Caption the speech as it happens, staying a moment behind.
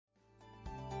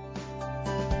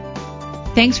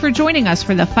Thanks for joining us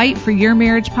for the Fight for Your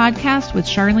Marriage podcast with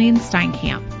Charlene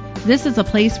Steinkamp. This is a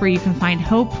place where you can find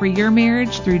hope for your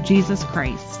marriage through Jesus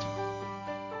Christ.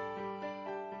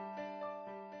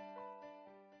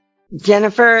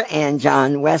 Jennifer and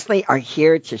John Wesley are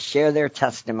here to share their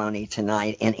testimony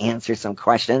tonight and answer some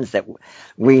questions that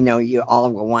we know you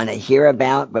all will want to hear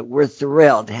about, but we're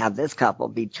thrilled to have this couple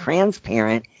be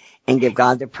transparent and give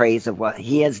God the praise of what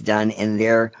he has done in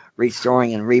their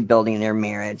restoring and rebuilding their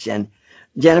marriage. And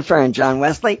Jennifer and John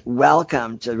Wesley,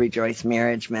 welcome to the Rejoice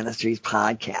Marriage Ministries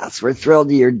podcast. We're thrilled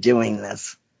you're doing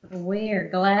this. We're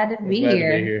glad to be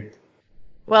here.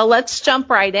 Well, let's jump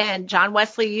right in. John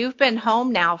Wesley, you've been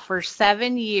home now for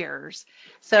 7 years.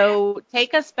 So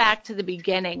take us back to the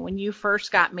beginning when you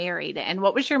first got married. And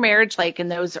what was your marriage like in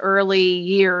those early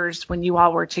years when you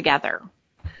all were together?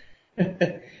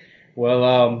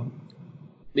 Well,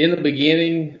 in the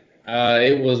beginning,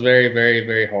 it was very, very,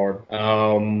 very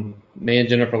hard. Me and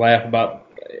Jennifer laugh about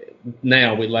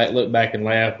now. We look back and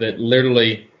laugh that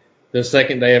literally the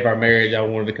second day of our marriage, I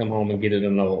wanted to come home and get it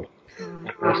annulled.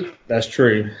 That's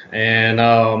true. And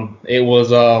it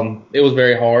was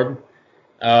very hard.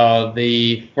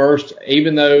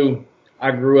 Even though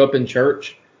I grew up in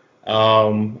church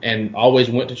and always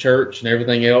went to church and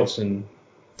everything else, and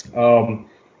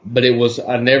but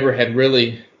I never had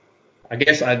really, I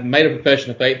guess I'd made a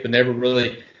profession of faith, but never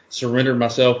really surrendered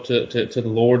myself to the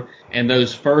Lord. And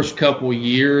those first couple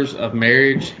years of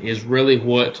marriage is really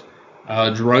what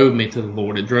drove me to the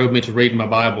Lord. It drove me to reading my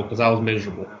Bible because I was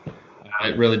miserable.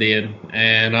 It really did.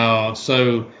 And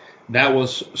so that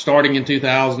was starting in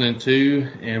 2002.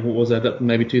 And what was that, up to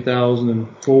maybe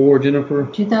 2004, Jennifer?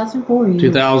 2004.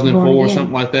 2004,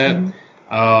 something like that.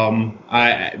 Mm-hmm.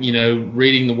 I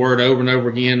reading the Word over and over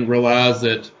again, realized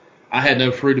that I had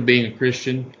no fruit of being a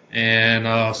Christian.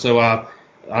 And so I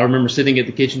remember sitting at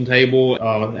the kitchen table,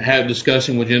 had a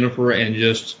discussion with Jennifer and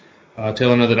just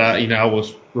telling her that I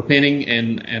was repenting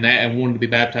and wanted to be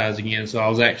baptized again. So I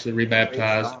was actually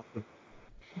rebaptized.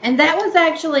 And that was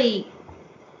actually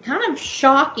kind of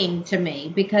shocking to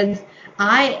me because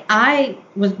I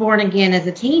was born again as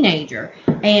a teenager,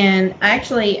 and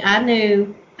actually I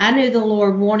knew the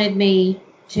Lord wanted me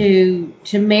to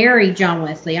marry John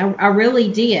Wesley. I really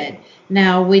did.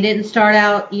 Now, we didn't start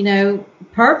out,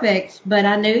 perfect, but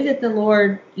I knew that the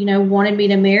Lord, wanted me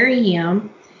to marry him.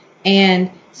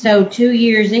 And so 2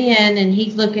 years in, and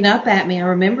he's looking up at me. I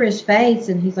remember his face,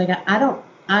 and he's like, I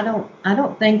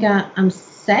don't think I'm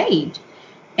saved.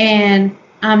 And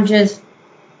I'm just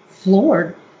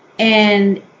floored.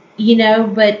 And,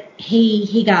 but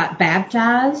he got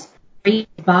baptized, read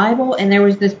the Bible, and there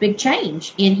was this big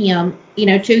change in him,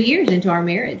 2 years into our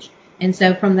marriage. And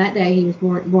so from that day, he was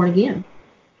born again.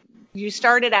 You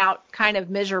started out kind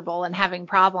of miserable and having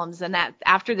problems, and that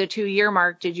after the 2-year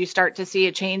mark, did you start to see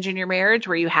a change in your marriage?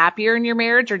 Were you happier in your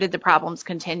marriage, or did the problems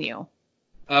continue?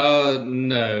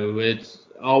 No, it's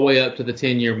all the way up to the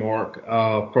 10-year mark.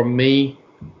 For me,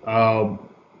 the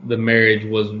marriage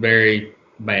was very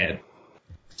bad.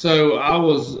 So I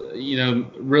was,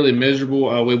 really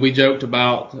miserable. We joked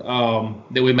about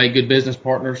that we made good business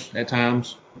partners at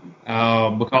times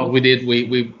because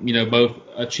we both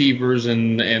achievers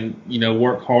and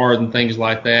work hard and things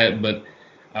like that. But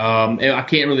I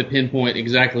can't really pinpoint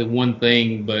exactly one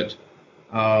thing, but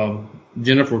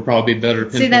Jennifer would probably be better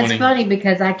at pinpointing. See, that's funny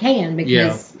because I can,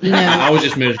 because, I was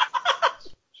just miserable.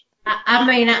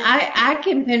 I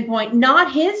can pinpoint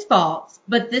not his faults,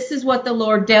 but this is what the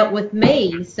Lord dealt with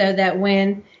me, so that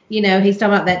when, he's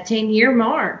talking about that 10-year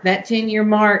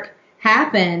mark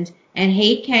happened, and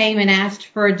he came and asked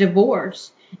for a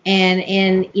divorce. And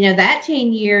in, that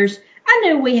 10 years, I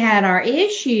knew we had our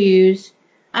issues.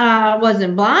 I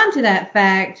wasn't blind to that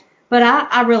fact, but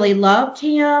I really loved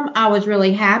him. I was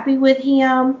really happy with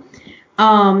him.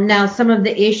 Now, some of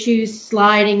the issues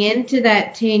sliding into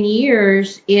that 10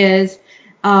 years is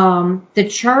the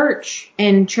church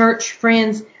and church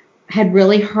friends had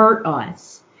really hurt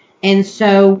us. And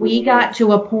so we got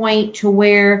to a point to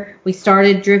where we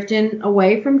started drifting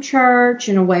away from church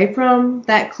and away from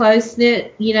that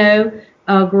close-knit,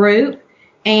 group.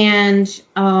 And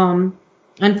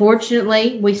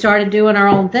unfortunately, we started doing our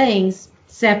own things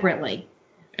separately.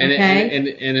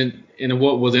 And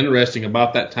what was interesting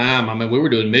about that time, we were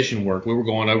doing mission work. We were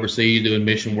going overseas doing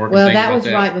mission work. Well, and things that was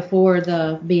like right before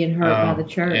the being hurt by the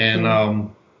church.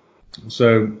 And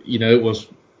so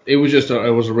it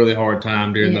was a really hard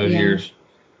time during those years.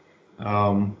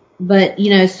 But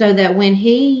so that when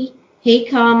he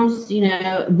comes,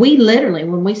 we literally,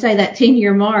 when we say that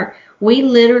 10-year mark, we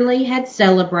literally had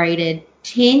celebrated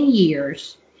 10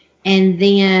 years, and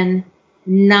then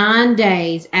 9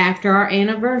 days after our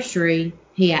anniversary,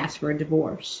 he asked for a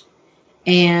divorce.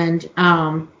 And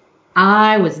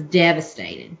I was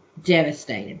devastated.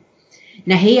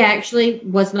 Now, he actually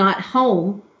was not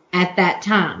home at that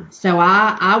time. So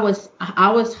I was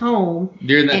home.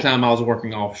 During that time, I was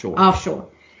working offshore.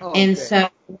 Oh, and okay.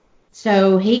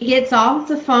 So he gets off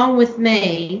the phone with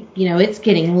me. It's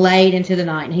getting late into the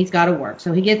night and he's got to work.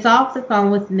 So he gets off the phone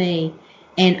with me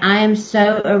and I am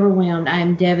so overwhelmed. I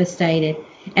am devastated.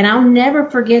 And I'll never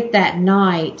forget that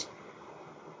night.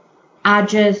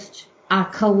 I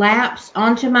collapsed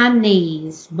onto my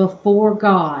knees before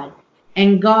God,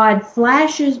 and God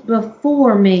flashes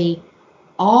before me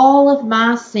all of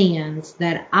my sins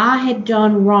that I had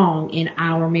done wrong in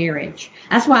our marriage.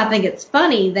 That's why I think it's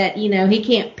funny that, he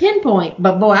can't pinpoint,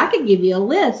 but boy, I could give you a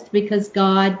list because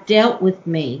God dealt with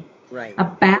me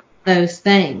about those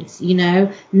things,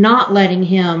 not letting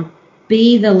him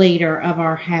be the leader of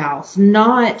our house,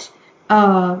 not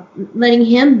letting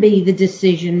him be the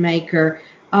decision maker.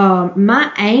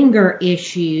 My anger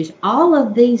issues, all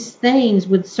of these things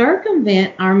would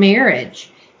circumvent our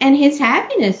marriage and his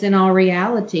happiness in all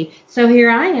reality. So here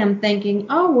I am thinking,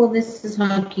 oh, well, this is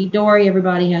hunky-dory.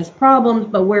 Everybody has problems,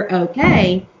 but we're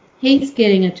okay. He's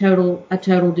getting a total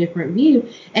different view.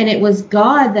 And it was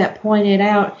God that pointed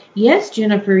out, yes,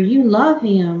 Jennifer, you love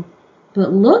him,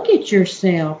 but look at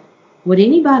yourself. Would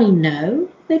anybody know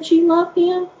that you love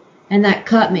him? And that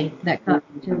cut me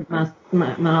to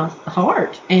my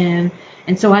heart. And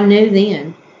so I knew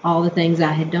then all the things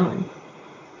I had done.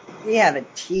 We have a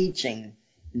teaching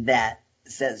that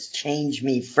says, change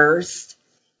me first.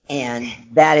 And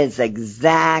that is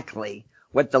exactly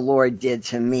what the Lord did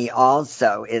to me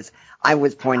also. Is I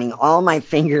was pointing all my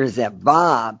fingers at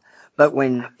Bob, but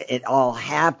when it all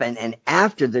happened and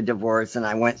after the divorce and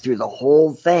I went through the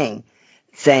whole thing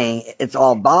saying it's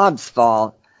all Bob's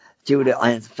fault, due to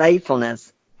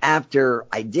unfaithfulness, after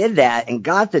I did that and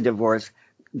got the divorce,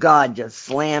 God just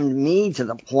slammed me to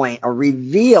the point, or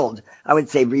revealed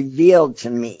to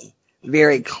me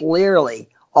very clearly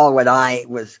all what I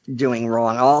was doing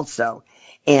wrong also.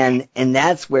 And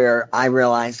that's where I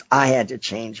realized I had to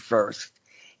change first.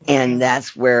 And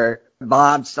that's where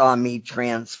Bob saw me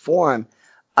transform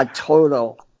a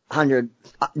total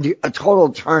turnaround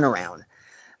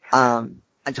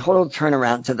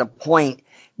to the point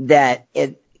that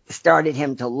it started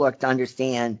him to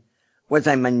understand, was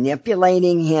I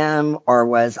manipulating him or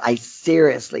was I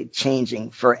seriously changing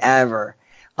forever?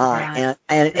 And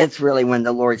it's really when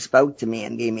the Lord spoke to me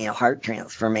and gave me a heart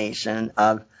transformation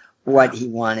of what he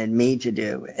wanted me to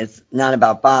do. It's not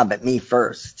about Bob, but me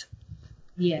first.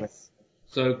 Yes.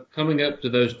 So coming up to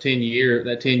that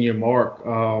 10-year mark,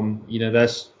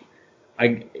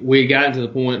 we got to the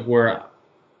point where,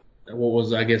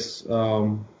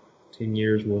 10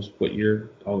 years was what year?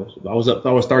 I was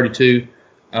 32,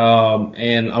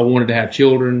 and I wanted to have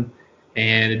children,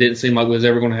 and it didn't seem like we was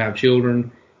ever going to have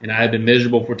children, and I had been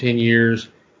miserable for 10 years,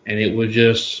 and it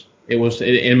was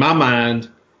in my mind,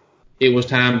 it was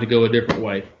time to go a different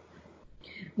way.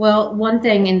 Well, one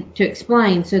thing, and to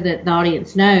explain so that the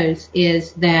audience knows,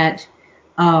 is that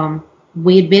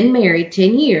we had been married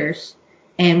 10 years,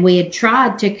 and we had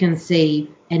tried to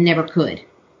conceive and never could.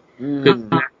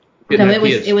 So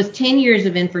it was 10 years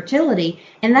of infertility,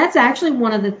 and that's actually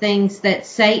one of the things that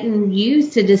Satan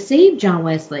used to deceive John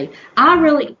Wesley.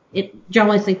 John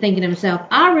Wesley thinking to himself,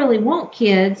 I really want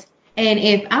kids, and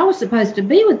if I was supposed to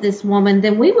be with this woman,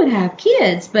 then we would have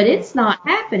kids, but it's not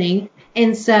happening,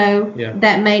 and so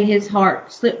that made his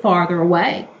heart slip farther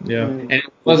away. Yeah, and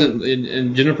it wasn't,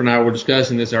 and Jennifer and I were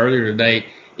discussing this earlier today,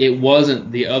 it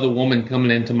wasn't the other woman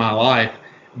coming into my life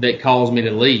that caused me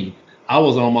to leave. I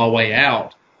was on my way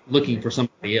out, looking for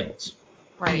somebody else.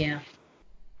 Right. Yeah.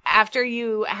 After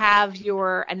you have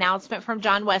your announcement from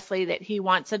John Wesley that he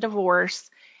wants a divorce,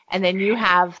 and then you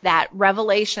have that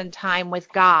revelation time with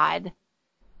God,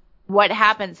 what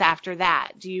happens after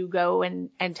that? Do you go and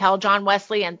tell John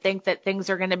Wesley and think that things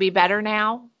are going to be better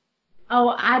now?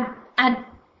 Oh, I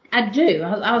do.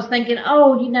 I was thinking,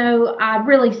 I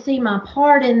really see my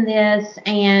part in this,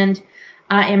 and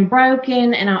I am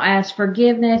broken, and I'll ask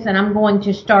forgiveness, and I'm going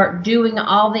to start doing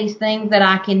all these things that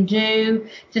I can do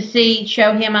to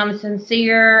show him I'm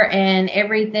sincere and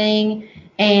everything.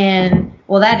 And,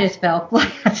 well, that just fell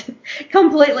flat,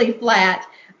 completely flat.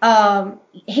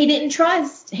 He didn't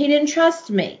trust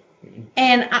me.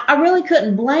 And I really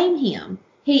couldn't blame him.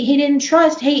 He didn't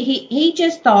trust. He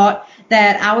just thought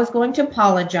that I was going to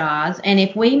apologize, and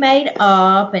if we made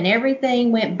up and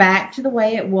everything went back to the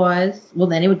way it was, well,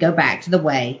 then it would go back to the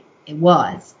way it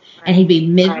was, and he'd be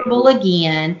miserable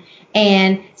again.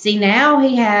 And see, now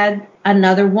he had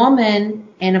another woman,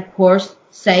 and of course,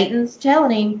 Satan's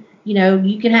telling him,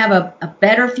 you can have a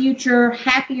better future,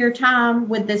 happier time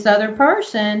with this other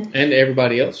person. And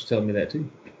everybody else was telling me that too.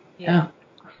 Yeah.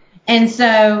 And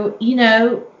so,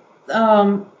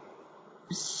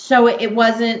 so it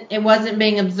wasn't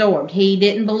being absorbed. He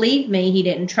didn't believe me. He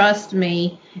didn't trust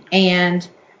me. And,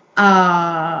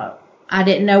 I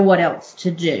didn't know what else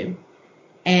to do.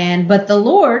 But the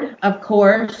Lord, of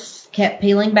course, kept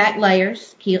peeling back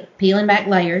layers.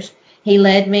 He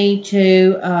led me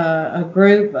to a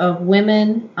group of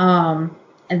women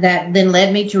that then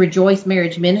led me to Rejoice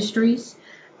Marriage Ministries.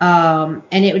 And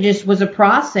it just was a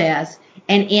process.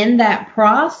 And in that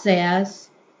process,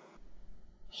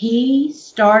 he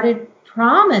started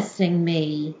promising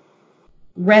me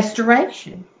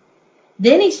restoration.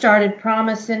 Then he started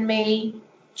promising me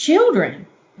children.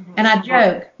 And I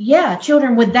joke,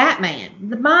 children with that man,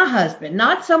 my husband,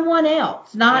 not someone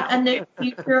else, not a new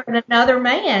future and another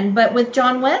man, but with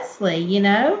John Wesley,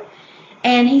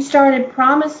 And he started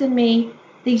promising me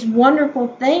these wonderful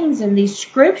things and these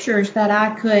scriptures that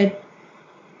I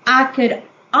could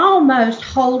almost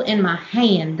hold in my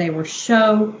hand. They were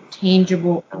so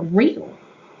tangible and real.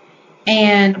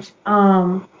 And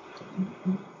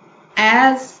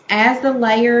as the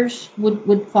layers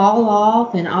would fall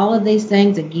off and all of these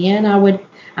things, again, I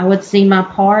would see my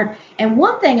part. And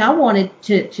one thing I wanted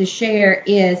to share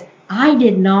is I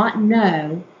did not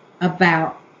know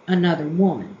about another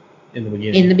woman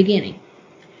in the beginning.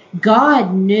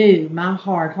 God knew my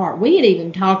hard heart. We had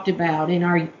even talked about in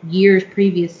our years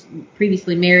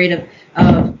previously married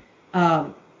of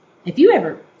if you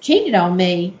ever cheated on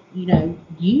me,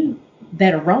 you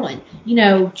better run,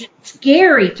 just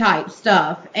scary type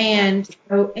stuff. And,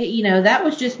 that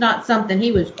was just not something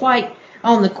he was quite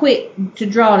on the quick to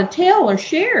draw to tell or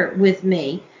share with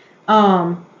me.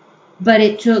 But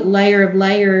it took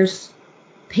layers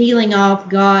peeling off,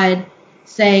 God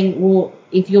saying, well,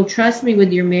 if you'll trust me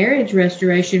with your marriage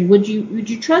restoration, would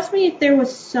you trust me if there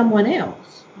was someone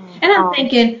else? And I'm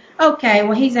thinking, okay,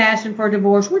 well, he's asking for a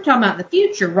divorce. We're talking about the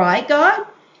future, right, God?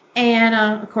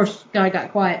 And, of course, God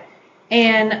got quiet.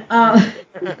 And then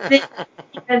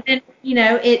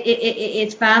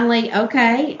it's finally,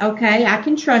 okay, I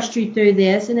can trust you through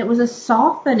this. And it was a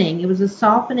softening. It was a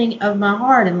softening of my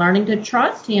heart and learning to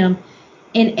trust him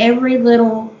in every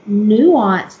little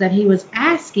nuance that he was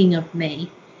asking of me.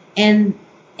 And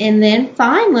then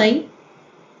finally,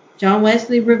 John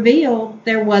Wesley revealed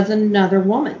there was another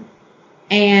woman.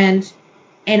 And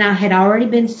I had already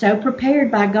been so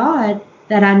prepared by God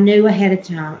that I knew ahead of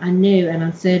time. I knew, and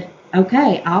I said,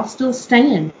 okay, I'll still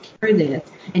stand through this.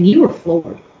 And you were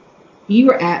floored. You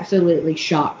were absolutely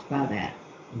shocked by that.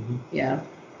 Mm-hmm. Yeah.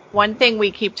 One thing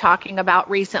we keep talking about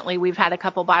recently, we've had a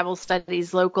couple Bible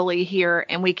studies locally here,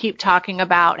 and we keep talking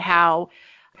about how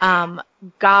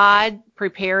God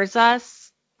prepares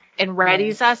us and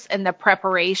readies us in the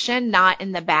preparation, not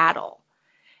in the battle.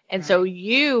 And so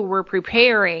you were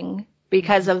preparing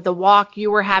because of the walk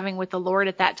you were having with the Lord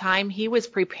at that time. He was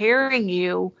preparing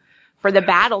you for the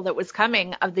battle that was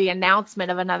coming of the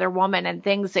announcement of another woman and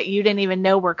things that you didn't even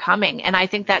know were coming. And I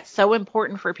think that's so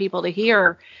important for people to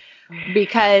hear,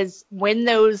 because when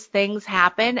those things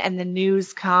happen and the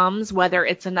news comes, whether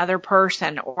it's another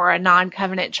person or a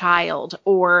non-covenant child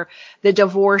or the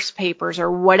divorce papers or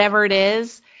whatever it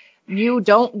is, you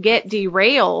don't get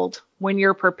derailed when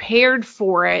you're prepared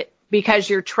for it because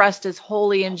your trust is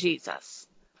wholly in Jesus.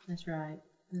 That's right.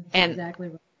 That's exactly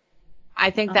right.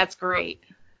 I think that's great.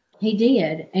 He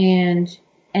did. And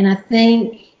I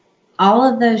think all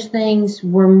of those things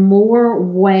were more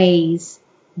ways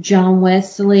John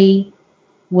Wesley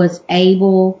was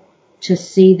able to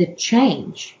see the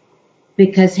change,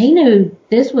 because he knew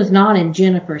this was not in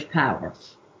Jennifer's power.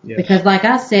 Yes. Because like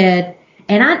I said,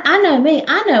 and I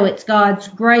know it's God's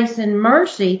grace and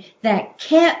mercy that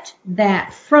kept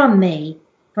that from me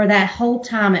for that whole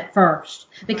time at first.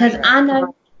 Because I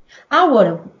know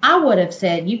I would have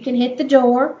said, you can hit the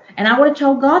door, and I would have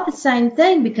told God the same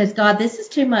thing, because God, this is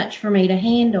too much for me to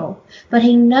handle. But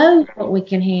he knows what we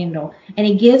can handle, and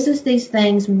he gives us these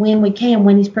things when we can,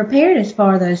 when he's prepared us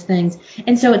for those things.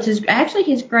 And so it's actually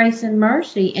his grace and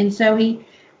mercy. And so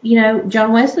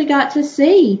John Wesley got to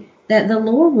see that the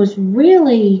Lord was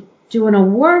really doing a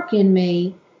work in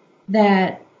me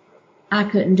that I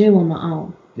couldn't do on my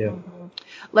own. Yeah.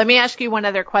 Let me ask you one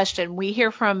other question. We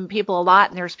hear from people a lot,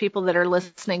 and there's people that are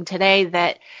listening today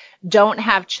that don't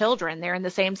have children. They're in the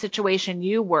same situation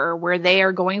you were, where they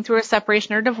are going through a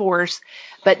separation or divorce,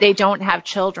 but they don't have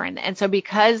children. And so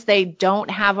because they don't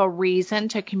have a reason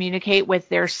to communicate with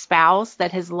their spouse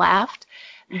that has left,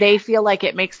 they feel like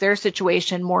it makes their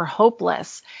situation more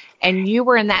hopeless. And you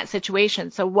were in that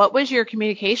situation. So what was your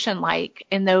communication like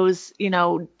in those,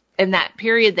 in that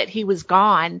period that he was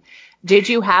gone? Did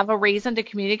you have a reason to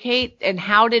communicate? And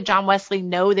how did John Wesley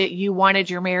know that you wanted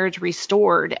your marriage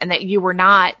restored and that you were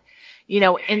not,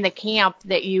 in the camp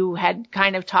that you had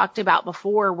kind of talked about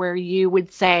before, where you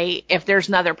would say, if there's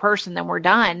another person, then we're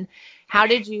done? How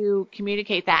did you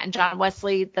communicate that? And John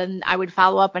Wesley, then I would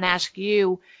follow up and ask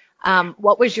you,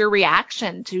 what was your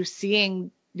reaction to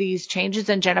seeing these changes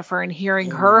in Jennifer and hearing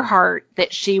her heart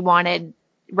that she wanted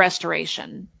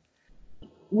restoration?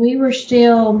 We were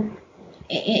still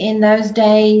in those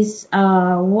days.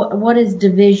 What is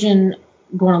division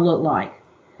going to look like?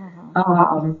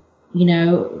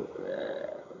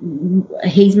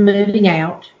 He's moving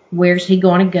out. Where's he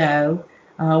going to go?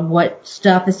 What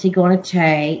stuff is he going to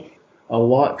take? A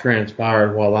lot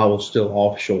transpired while I was still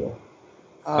offshore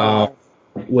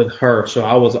with her. So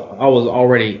I was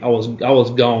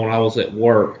gone. I was at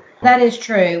work. That is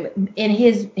true. In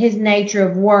his nature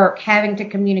of work, having to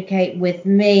communicate with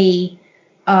me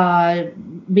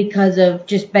because of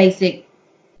just basic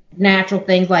natural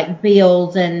things like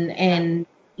bills and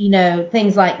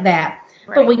things like that.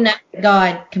 Right. But we know that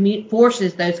God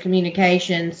forces those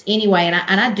communications anyway.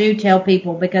 And I do tell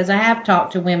people, because I have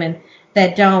talked to women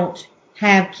that don't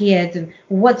have kids, and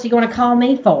what's he going to call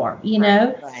me for,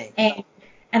 Right.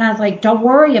 And I was like, don't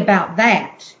worry about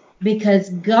that, because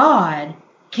God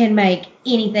can make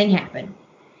anything happen.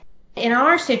 In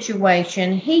our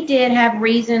situation, he did have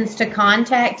reasons to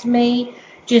contact me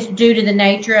just due to the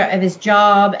nature of his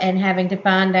job and having to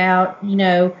find out,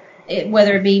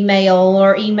 whether it be mail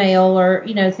or email or,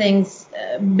 things,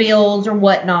 bills or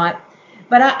whatnot.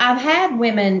 But I've had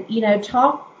women,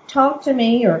 talk to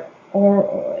me or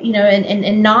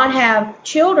and not have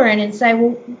children and say,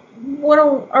 well, what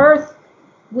on earth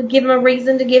would give them a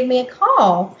reason to give me a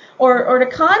call or to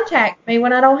contact me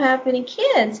when I don't have any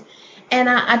kids? And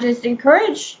I just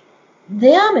encourage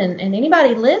them and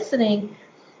anybody listening,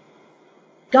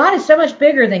 God is so much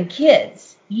bigger than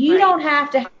kids. You don't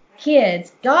have to have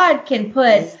kids. God can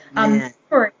put a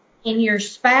memory in your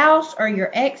spouse or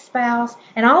your ex-spouse,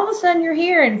 and all of a sudden you're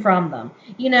hearing from them.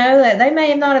 That they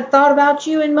may not have thought about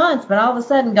you in months, but all of a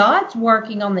sudden God's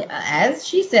working on as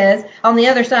she says, on the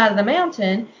other side of the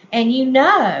mountain, and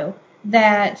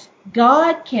that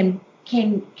God can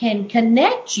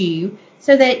connect you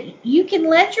so that you can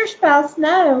let your spouse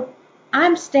know,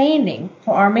 I'm standing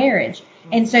for our marriage.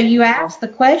 And so you ask the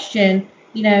question,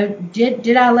 how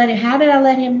did I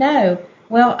let him know?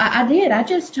 Well, I did. I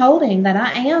just told him that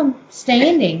I am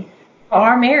standing for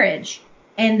our marriage.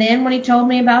 And then when he told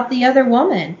me about the other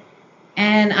woman,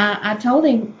 and I told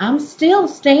him I'm still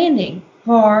standing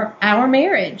for our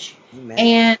marriage. Amen.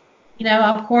 And,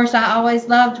 of course, I always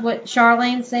loved what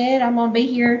Charlene said. I'm going to be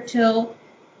here till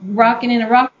rocking in a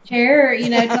rocking chair,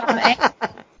 till I'm 8.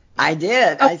 I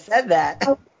did. I said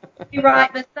that. You're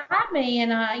right beside me.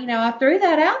 And, I threw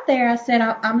that out there. I said,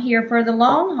 I'm here for the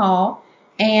long haul.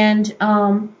 And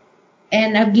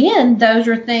again, those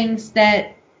are things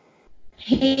that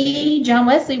John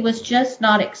Wesley, was just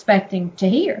not expecting to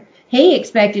hear. He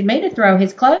expected me to throw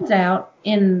his clothes out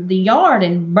in the yard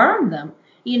and burn them.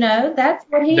 That's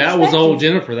what he expected. That was old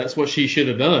Jennifer. That's what she should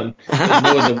have done.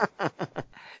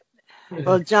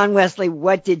 Well, John Wesley,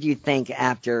 what did you think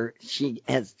after she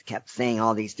has kept saying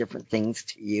all these different things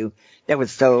to you that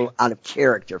was so out of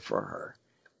character for her?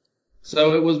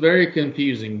 So it was very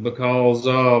confusing because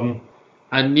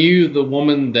I knew the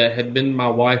woman that had been my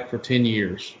wife for 10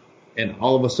 years, and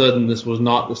all of a sudden this was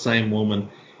not the same woman.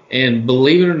 And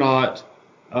believe it or not,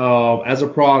 as a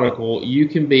prodigal, you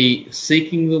can be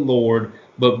seeking the Lord,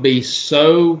 but be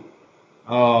so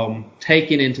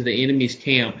taken into the enemy's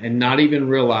camp and not even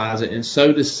realize it, and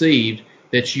so deceived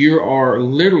that you are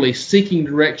literally seeking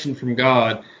direction from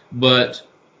God, but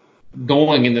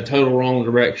going in the total wrong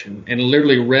direction and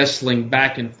literally wrestling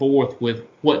back and forth with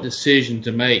what decision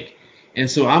to make.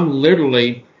 And so I'm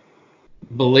literally,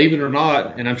 believe it or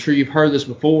not, and I'm sure you've heard this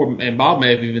before, and Bob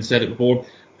may have even said it before,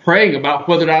 praying about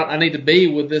whether or not I need to be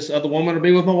with this other woman or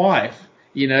be with my wife,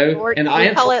 Lord, and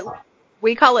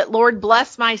we call it, Lord,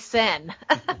 bless my sin.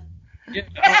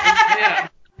 Yeah.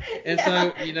 And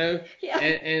so,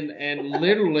 and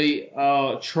literally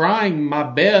trying my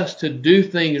best to do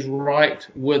things right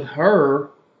with her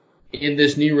in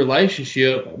this new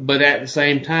relationship, but at the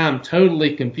same time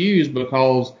totally confused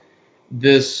because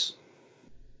this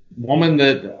woman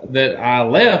that I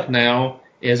left now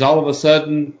is all of a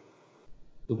sudden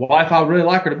the wife I really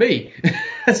like her to be.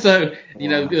 So,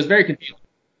 it was very confusing.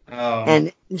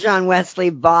 And John Wesley,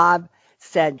 Bob,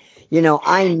 said,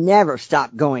 I never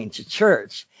stopped going to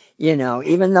church.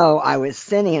 Even though I was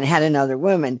sinning and had another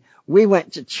woman, we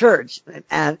went to church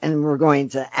and we're going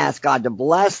to ask God to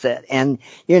bless it. And,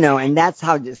 and that's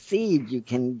how deceived you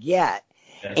can get.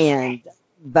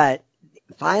 But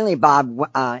finally, Bob,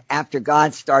 after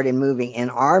God started moving in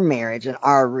our marriage and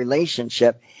our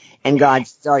relationship, and God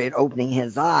started opening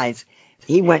his eyes,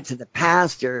 he went to the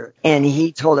pastor and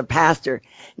he told the pastor,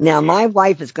 now my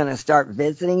wife is going to start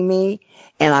visiting me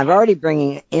and I'm already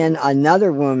bringing in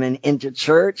another woman into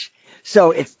church. So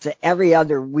it's to every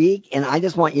other week. And I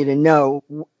just want you to know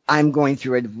I'm going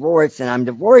through a divorce and I'm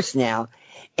divorced now.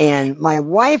 And my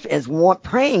wife is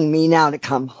praying me now to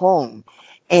come home.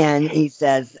 And he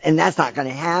says, and that's not going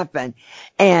to happen.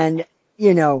 And,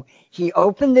 he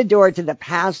opened the door to the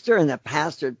pastor and the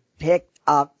pastor picked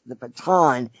up the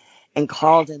baton and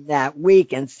called him that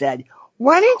week and said,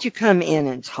 why don't you come in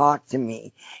and talk to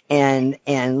me and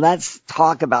let's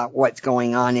talk about what's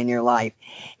going on in your life.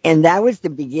 And that was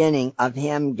the beginning of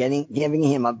him giving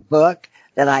him a book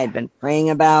that I had been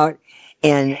praying about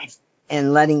and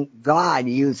letting God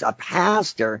use a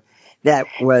pastor that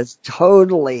was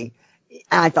totally,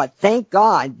 I thought, thank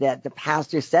God that the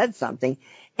pastor said something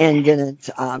and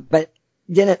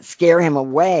didn't scare him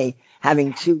away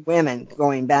having two women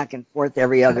going back and forth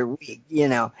every other week,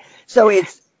 So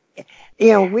it's,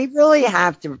 we really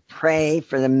have to pray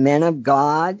for the men of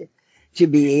God to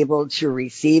be able to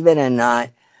receive it and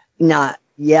not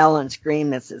yell and scream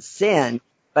this is sin,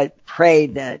 but pray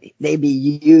that they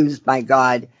be used by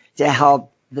God to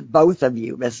help both of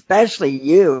you, especially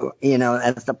you,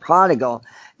 as the prodigal,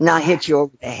 not hit you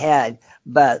over the head,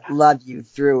 but love you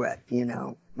through it,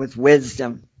 with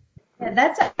wisdom. Yeah,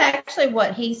 that's actually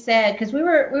what he said, because we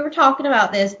were talking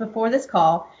about this before this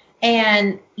call,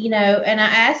 and and I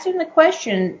asked him the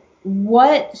question,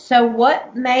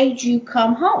 what made you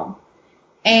come home?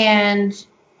 And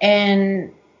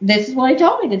this is what he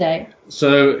told me today.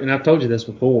 So, and I've told you this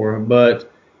before,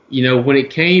 but when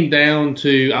it came down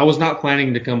to, I was not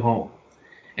planning to come home,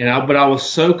 but I was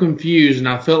so confused, and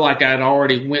I felt like I'd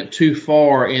already went too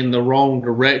far in the wrong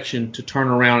direction to turn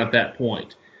around at that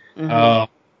point.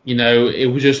 Mm-hmm. It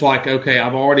was just like, okay,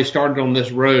 I've already started on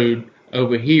this road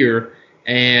over here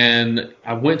and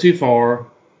I went too far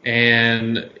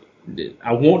and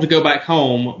I want to go back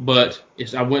home, but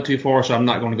I went too far, so I'm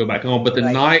not going to go back home. But the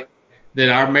night that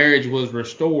our marriage was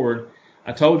restored,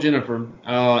 I told Jennifer,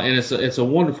 and it's a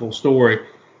wonderful story.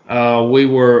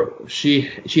 She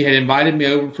had invited me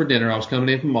over for dinner. I was coming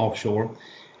in from offshore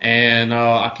and,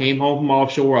 I came home from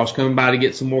offshore. I was coming by to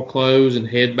get some more clothes and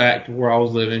head back to where I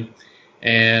was living.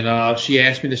 And she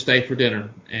asked me to stay for dinner,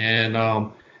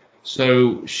 and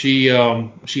so she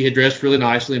had dressed really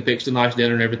nicely and fixed a nice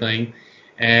dinner and everything,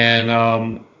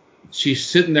 and she's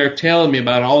sitting there telling me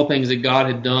about all the things that God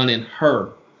had done in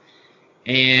her,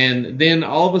 and then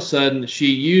all of a sudden she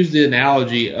used the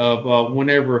analogy of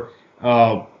whenever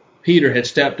Peter had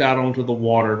stepped out onto the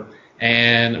water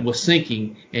and was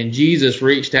sinking, and Jesus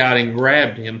reached out and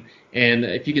grabbed him. And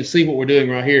if you can see what we're doing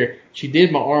right here, she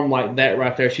did my arm like that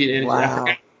right there. Wow.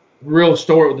 I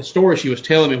forgot the story she was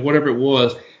telling me, whatever it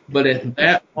was. But at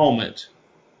that moment,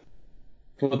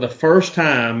 for the first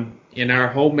time in our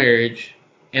whole marriage,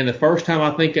 and the first time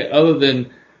I think other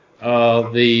than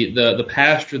the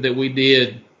pastor that we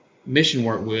did mission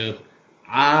work with,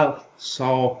 I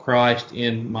saw Christ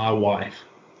in my wife.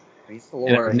 Praise the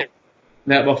Lord. And I've never seen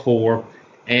that before.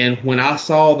 And when I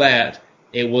saw that,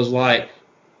 it was like,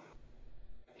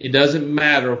 it doesn't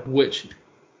matter which.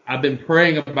 I've been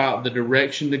praying about the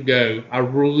direction to go. I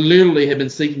literally have been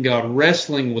seeking God,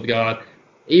 wrestling with God.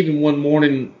 Even one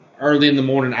morning, early in the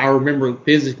morning, I remember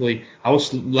physically, I was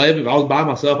by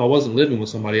myself. I wasn't living with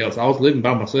somebody else. I was living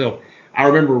by myself. I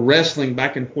remember wrestling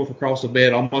back and forth across the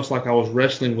bed, almost like I was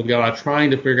wrestling with God, trying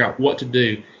to figure out what to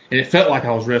do. And it felt like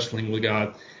I was wrestling with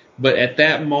God. But at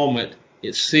that moment,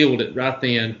 it sealed it right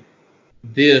then.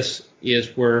 This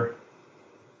is where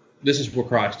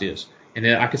Christ is. And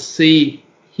then I could see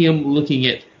him looking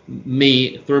at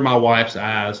me through my wife's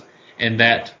eyes, and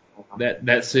that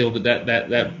sealed it.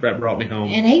 That brought me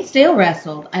home. And he still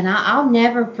wrestled, and I'll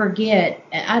never forget.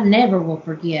 I never will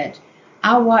forget.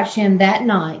 I watched him that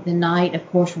night. The night, of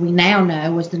course, we now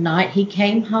know was the night he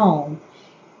came home.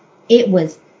 It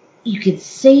was, you could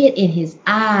see it in his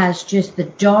eyes, just the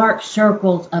dark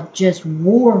circles of just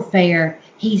warfare.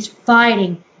 He's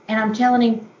fighting, and I'm telling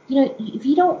him, if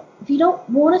you don't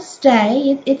want to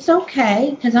stay, it's okay,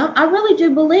 because I really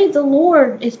do believe the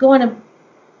Lord is going to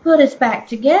put us back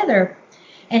together.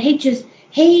 And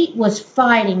he was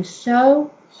fighting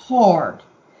so hard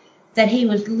that he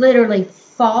was literally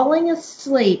falling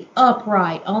asleep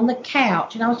upright on the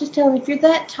couch. And I was just telling him, if you're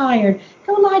that tired,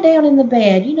 go lie down in the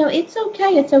bed. You know, it's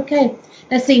okay, it's okay.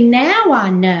 Now, see, now I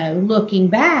know, looking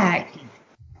back,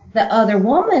 the other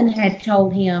woman had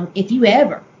told him, if you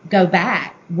ever go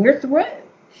back, we're through.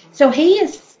 So he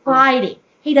is fighting.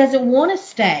 He doesn't want to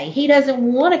stay. He doesn't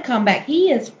want to come back.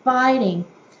 He is fighting.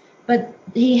 But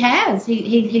he has.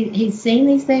 He's seen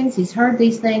these things. He's heard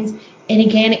these things, and he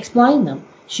can't explain them.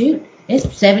 Shoot,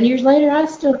 it's 7 years later. I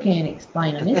still can't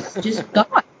explain them. It's just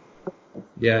God.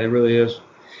 Yeah, it really is.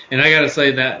 And I got to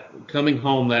say that coming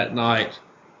home that night,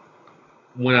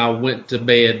 when I went to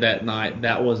bed that night,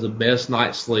 that was the best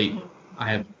night's sleep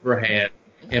I have ever had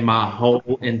in my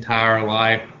whole entire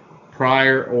life,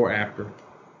 prior or after.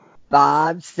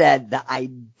 Bob said the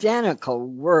identical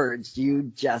words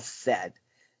you just said.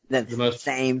 The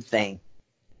same thing.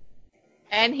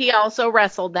 And he also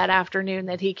wrestled that afternoon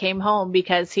that he came home,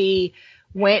 because he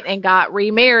went and got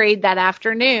remarried that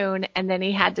afternoon, and then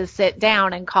he had to sit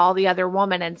down and call the other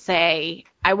woman and say,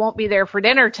 I won't be there for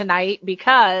dinner tonight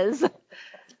because...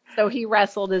 So he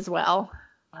wrestled as well.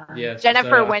 Yes,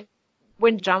 Jennifer,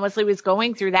 when John Wesley was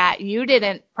going through that, you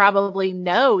didn't probably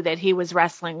know that he was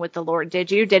wrestling with the Lord,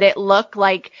 did you? Did it look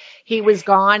like he was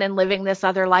gone and living this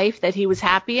other life that he was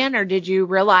happy in, or did you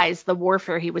realize the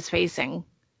warfare he was facing?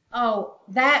 Oh,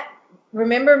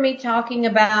 remember me talking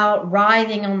about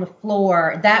writhing on the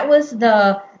floor? That was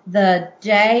the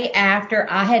day after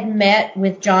I had met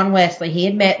with John Wesley. He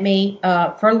had met me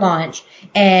for lunch,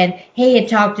 and he had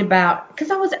talked about, because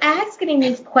I was asking him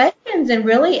these questions and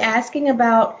really asking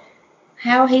about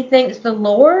how he thinks the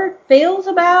Lord feels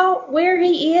about where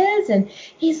he is. And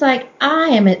he's like, I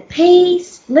am at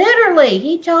peace. Literally,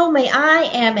 he told me, I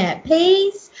am at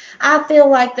peace. I feel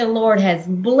like the Lord has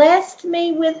blessed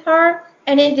me with her,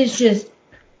 and it is just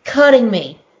cutting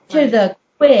me to the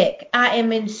quick. I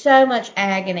am in so much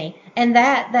agony. And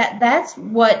that's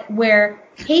where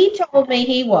he told me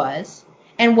he was,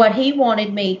 and what he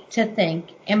wanted me to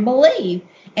think and believe.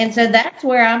 And so that's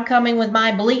where I'm coming with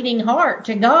my bleeding heart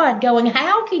to God, going,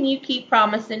 how can you keep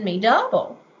promising me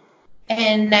double?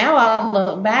 And now I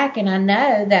look back and I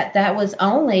know that was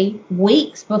only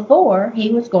weeks before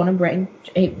he was going to bring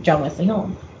John Wesley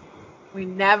home. We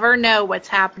never know what's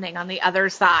happening on the other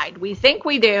side. We think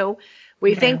we do.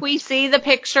 We think we see the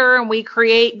picture and we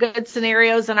create good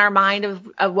scenarios in our mind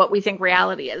of what we think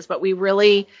reality is, but we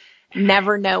really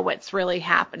never know what's really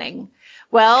happening.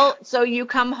 Well, so you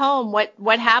come home.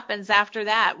 What happens after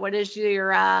that? What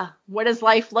does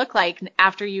life look like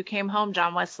after you came home,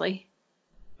 John Wesley?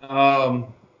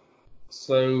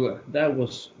 So that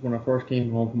was when I first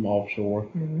came home from offshore.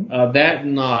 Mm-hmm. That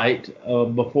night,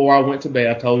 before I went to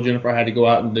bed, I told Jennifer I had to go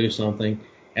out and do something,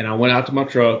 and I went out to my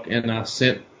truck and I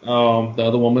sent the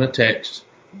other woman a text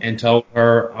and told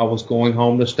her I was going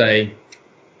home to stay,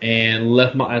 and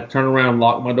I turned around,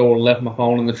 locked my door, left my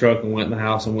phone in the truck, and went in the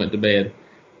house and went to bed.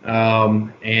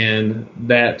 And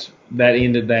that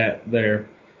ended that there.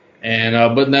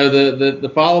 And but no, the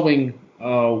following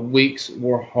weeks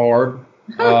were hard,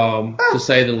 to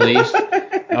say the least.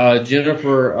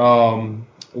 Jennifer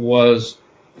was.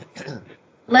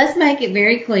 Let's make it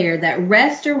very clear that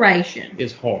restoration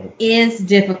is hard. Is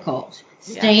difficult.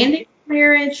 Yeah. Standing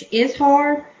marriage is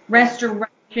hard.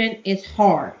 Restoration is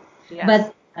hard.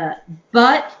 Yes.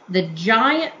 But the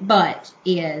giant but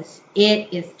is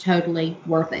totally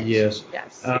worth it. Yes.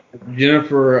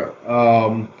 Jennifer,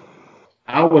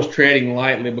 I was treading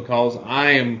lightly because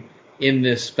I am in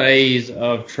this phase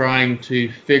of trying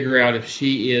to figure out if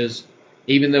she is,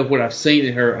 even though what I've seen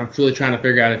in her, I'm truly trying to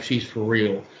figure out if she's for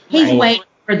real. He's waiting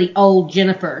for the old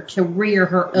Jennifer to rear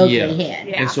her ugly head.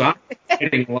 Yeah. And so I'm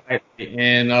treading lightly,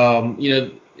 and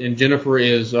and Jennifer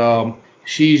is,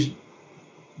 she's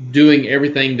doing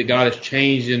everything that God has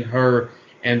changed in her,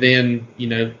 and then,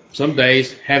 some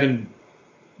days having,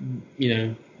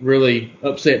 really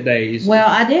upset days. Well,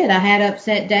 I did. I had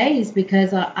upset days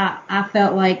because I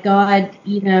felt like, God,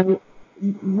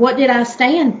 what did I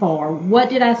stand for? What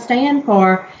did I stand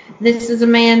for? This is a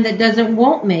man that doesn't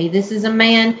want me. This is a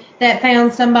man that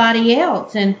found somebody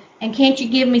else. And can't you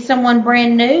give me someone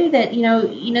brand new that,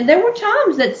 there were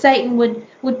times that Satan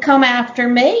would come after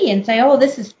me and say, oh,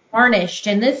 this is tarnished,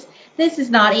 and this is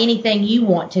not anything you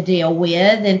want to deal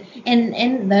with.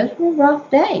 And those were rough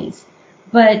days.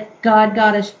 But God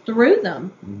got us through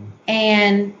them.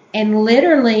 And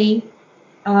literally,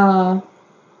 a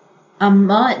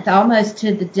month, almost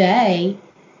to the day,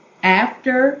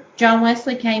 after John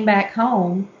Wesley came back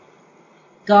home,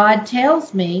 God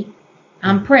tells me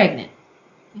I'm pregnant.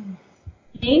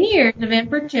 10 years of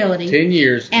infertility. 10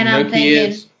 years. And no I'm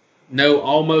thinking, kids, no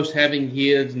almost having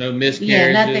kids, no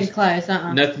miscarriages. Yeah, nothing close.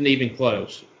 Nothing even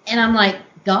close. And I'm like,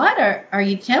 God, are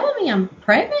you telling me I'm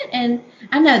pregnant? And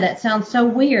I know that sounds so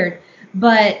weird,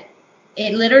 but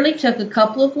it literally took a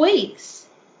couple of weeks.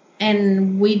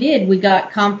 And we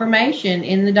got confirmation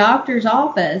in the doctor's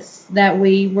office that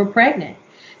we were pregnant.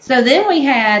 So then we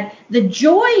had the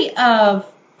joy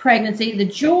of pregnancy, the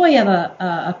joy of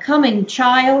a coming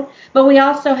child, but we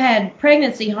also had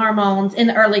pregnancy hormones in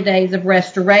the early days of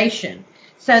restoration.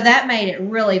 So that made it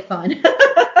really fun.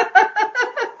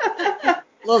 A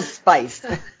little spice.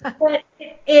 But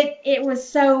it was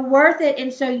so worth it.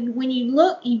 And so when you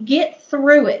look, you get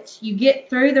through it. You get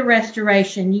through the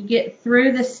restoration. You get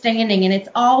through the standing, and it's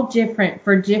all different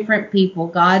for different people.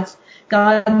 God's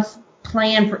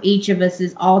plan for each of us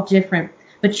is all different.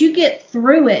 But you get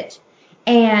through it.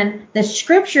 And the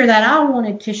scripture that I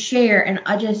wanted to share, and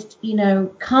I just,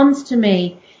 comes to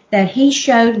me that he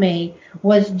showed me,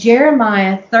 was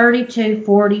Jeremiah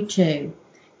 32:42.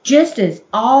 Just as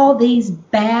all these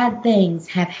bad things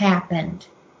have happened,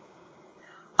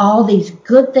 all these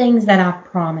good things that I've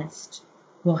promised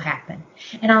will happen.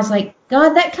 And I was like,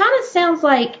 God, that kind of sounds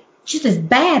like just as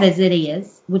bad as it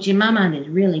is, which in my mind is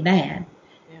really bad.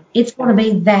 Yeah. It's going to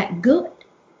be that good.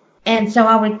 And so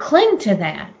I would cling to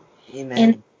that. Amen.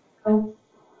 And so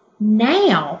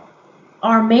now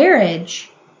our marriage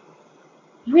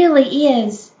really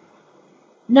is,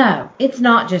 no, it's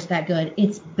not just that good.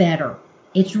 It's better.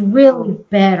 It's really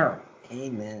better.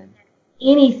 Amen.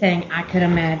 Anything I could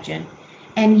imagine.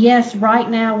 And yes, right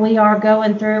now we are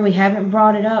going through, we haven't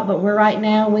brought it up, but right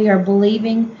now we are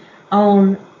believing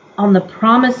on the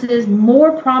promises,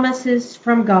 more promises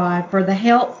from God for the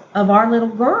health of our little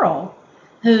girl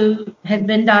who had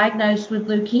been diagnosed with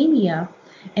leukemia.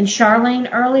 And Charlene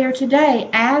earlier today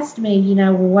asked me,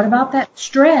 well, what about that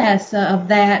stress of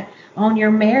that on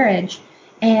your marriage?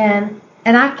 And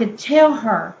I could tell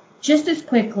her just as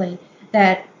quickly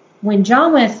that when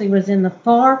John Wesley was in the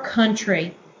far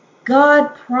country,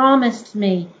 God promised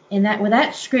me with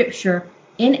that scripture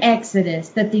in Exodus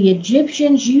that the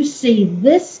Egyptians you see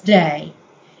this day,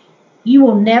 you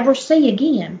will never see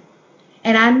again.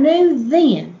 And I knew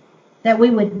then that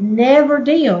we would never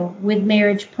deal with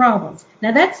marriage problems.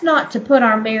 Now, that's not to put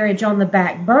our marriage on the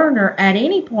back burner at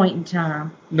any point in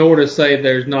time. Nor to say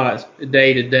there's not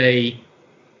day-to-day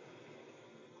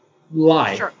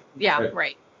life. Sure. Yeah,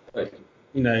 right.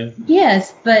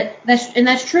 Yes, but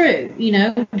that's true.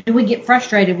 Do we get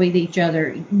frustrated with each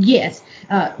other? Yes.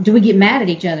 Do we get mad at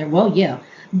each other? Well, yeah.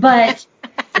 But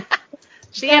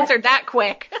she answered that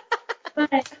quick.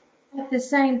 But at the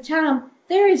same time,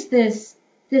 there is this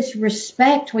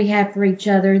respect we have for each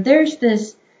other. There's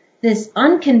this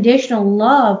unconditional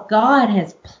love God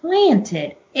has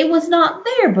planted. It was not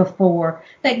there before,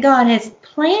 that God has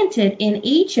planted in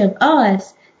each of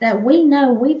us, that we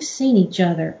know we've seen each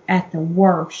other at the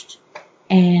worst,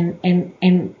 and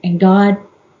God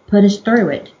put us through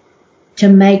it to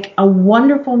make a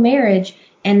wonderful marriage,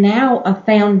 and now a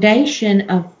foundation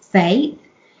of faith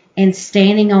and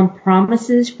standing on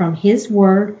promises from His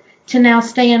Word to now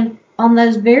stand on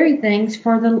those very things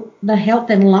for the health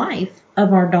and life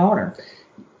of our daughter.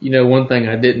 One thing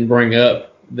I didn't bring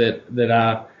up that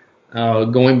I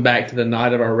going back to the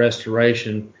night of our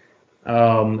restoration,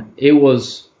 it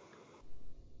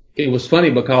was funny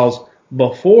because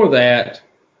before that,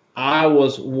 I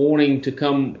was wanting to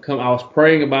come. I was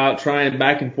praying about it, trying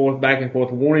back and forth,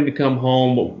 wanting to come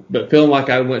home, but feeling like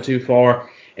I went too far.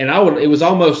 And it was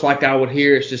almost like I would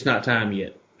hear, it's just not time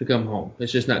yet to come home.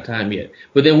 It's just not time yet.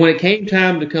 But then when it came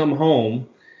time to come home,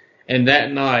 and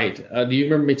that night, do you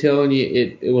remember me telling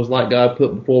you it was like God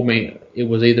put before me, it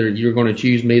was either you're going to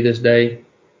choose me this day,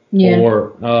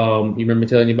 or you remember me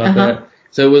telling you about that?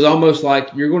 So it was almost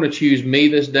like you're going to choose me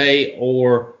this day,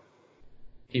 or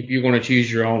if you're going to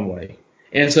choose your own way.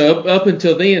 And so up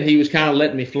until then, He was kind of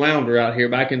letting me flounder out here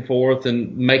back and forth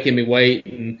and making me wait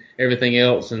and everything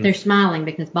else. And they're smiling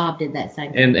because Bob did that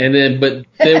same thing. But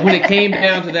then when it came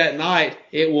down to that night,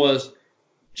 it was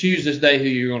choose this day who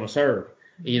you're going to serve,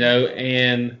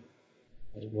 and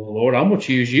well, Lord, I'm going to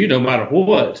choose you no matter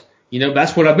what.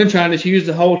 That's what I've been trying to choose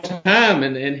the whole time.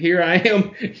 And here I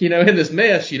am, in this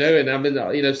mess, and I've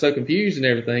been, so confused and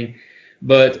everything.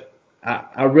 But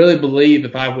I really believe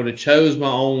if I would have chose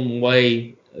my own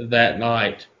way that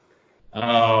night,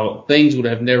 things would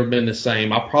have never been the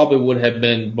same. I probably would have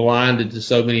been blinded to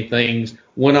so many things.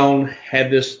 Went on, had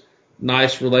this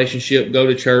nice relationship, go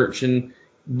to church,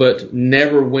 but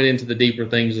never went into the deeper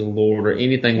things of the Lord or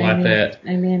anything like that.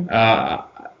 Amen. I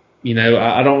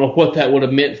don't know what that would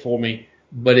have meant for me,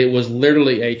 but it was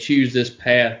literally a choose this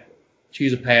path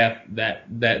choose a path that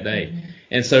day.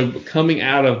 And so coming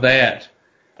out of that,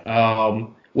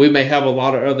 we may have a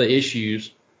lot of other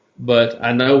issues, but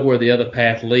I know where the other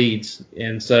path leads.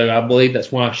 And so I believe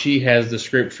that's why she has the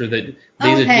scripture that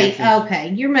these Egyptians. Okay,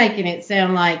 you're making it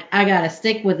sound like I got to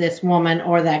stick with this woman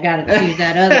or that I got to choose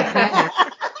that other path.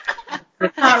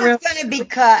 Not really going to be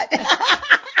cut.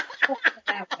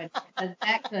 That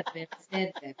could have been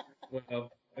said better.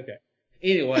 Well, okay.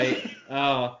 Anyway,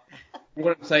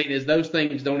 what I'm saying is those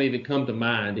things don't even come to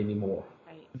mind anymore.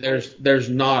 Right. There's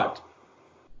not.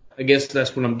 I guess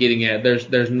that's what I'm getting at.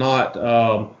 There's not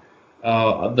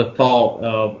the thought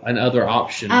of another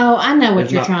option. Oh, I know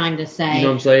what you're trying to say. You know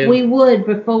what I'm saying? We would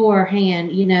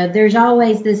beforehand. There's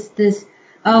always this.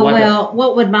 Oh, well,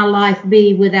 what would my life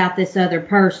be without this other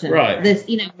person? Right. This,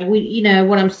 you know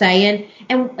what I'm saying?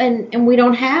 And we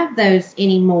don't have those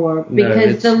anymore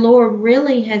because the Lord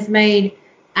really has made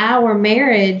our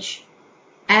marriage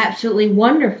absolutely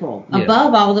wonderful,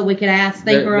 above all that we could ask,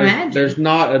 think, or imagine. There's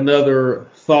not another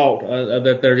thought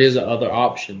that there is another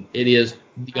option. It is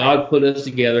God put us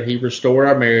together. He restored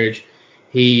our marriage.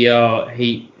 He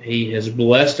has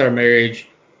blessed our marriage,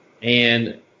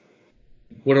 and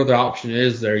what other option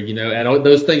is there? And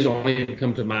those things don't even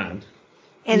come to mind.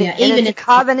 And even it's a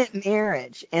covenant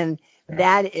marriage, and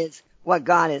that is what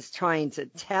God is trying to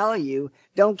tell you.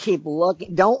 Don't keep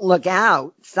looking. Don't look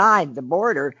outside the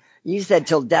border. You said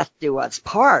till death do us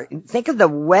part. Think of the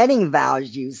wedding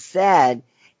vows you said,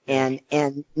 and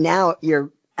now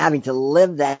you're having to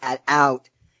live that out.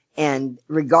 And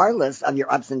regardless of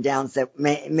your ups and downs that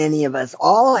many of us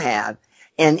all have,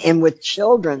 and with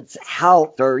children's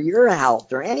health or your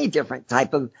health or any different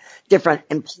type of different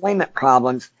employment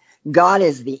problems, God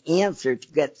is the answer to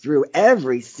get through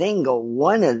every single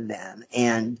one of them.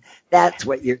 And that's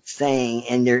what you're saying.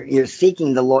 And you're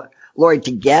seeking the Lord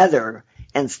together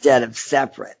instead of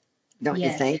separate. Don't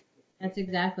you think? That's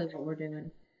exactly what we're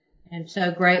doing. And so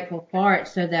grateful for it,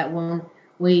 so that when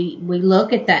we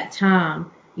look at that time,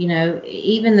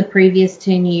 even the previous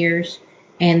 10 years,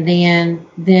 and then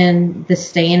the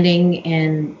standing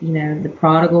and, the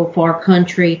prodigal far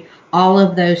country, all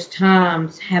of those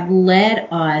times have led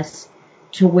us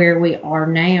to where we are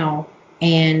now,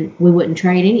 and we wouldn't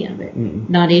trade any of it.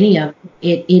 Not any of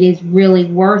it. It is really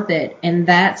worth it. And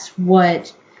that's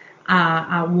what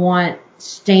I want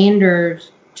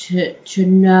standards to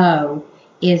know,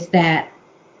 is that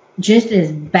just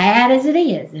as bad as it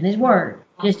is in His Word,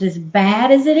 just as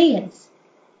bad as it is,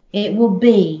 it will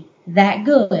be that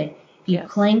good if you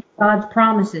cling to God's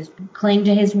promises, cling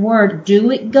to His Word,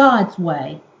 do it God's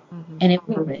way, and it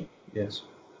will be. Yes.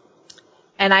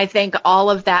 And I think all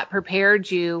of that prepared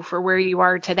you for where you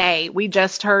are today. We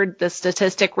just heard the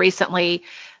statistic recently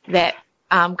that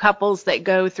couples that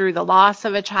go through the loss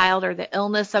of a child or the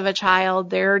illness of a child,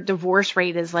 their divorce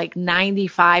rate is like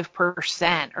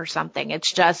 95% or something.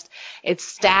 It's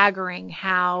staggering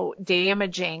how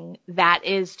damaging that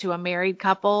is to a married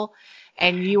couple.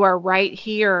 And you are right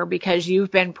here because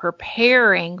you've been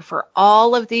preparing for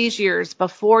all of these years.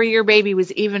 Before your baby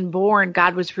was even born,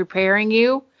 God was preparing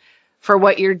you for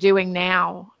what you're doing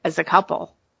now as a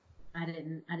couple. I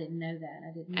didn't know that.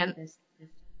 I didn't know this.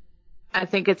 I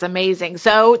think it's amazing.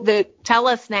 So tell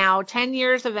us now, 10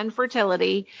 years of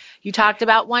infertility. You talked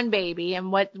about one baby,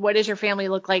 and what does your family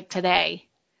look like today?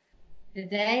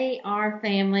 Today, our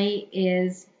family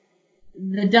is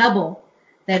the double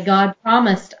that God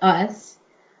promised us.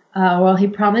 He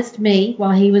promised me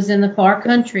while He was in the far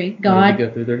country. God,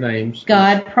 go through their names.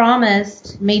 God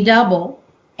promised me double,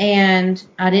 and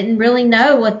I didn't really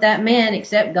know what that meant,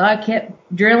 except God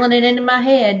kept drilling it into my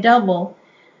head, double.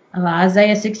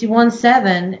 Isaiah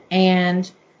 61:7, and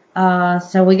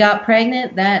so we got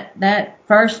pregnant that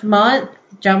first month.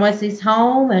 John Wesley's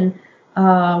home,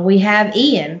 and we have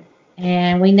Ian,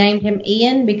 and we named him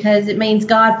Ian because it means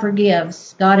God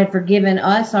forgives. God had forgiven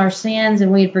us our sins,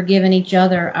 and we had forgiven each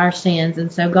other our sins,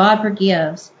 and so God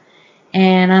forgives.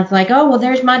 And I was like, oh, well,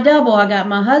 there's my double. I got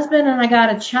my husband, and I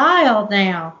got a child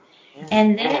now.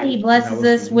 And then He blesses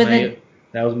us with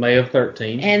That was May of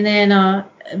 13. And then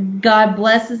God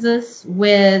blesses us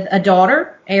with a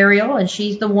daughter, Ariel, and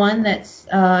she's the one that's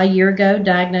a year ago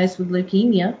diagnosed with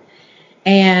leukemia.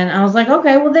 And I was like,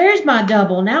 okay, well, there's my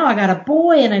double. Now I got a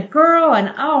boy and a girl, and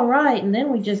all right. And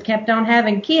then we just kept on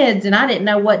having kids, and I didn't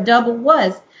know what double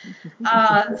was.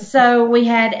 So we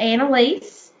had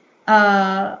Annalise,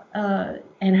 and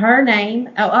her name,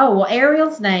 well,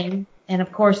 Ariel's name, and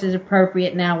of course is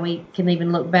appropriate now, we can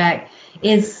even look back,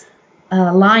 is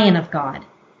Lion of God.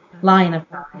 Lion of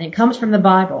God. And it comes from the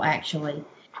Bible, actually.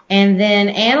 And then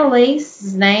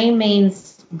Annalise's name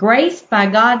means graced by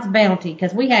God's bounty,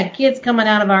 because we had kids coming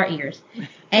out of our ears.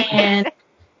 And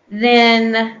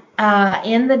then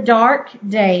in the dark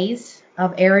days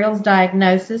of Ariel's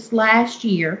diagnosis last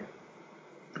year,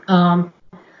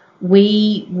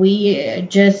 we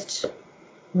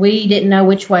didn't know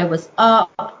which way was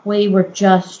up. We were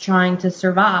just trying to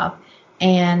survive.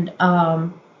 And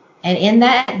in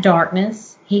that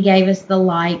darkness, he gave us the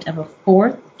light of a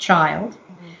fourth child.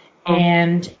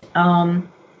 And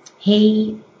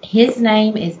his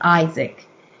name is Isaac.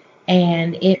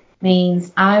 And it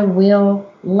means I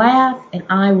will laugh and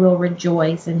I will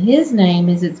rejoice. And his name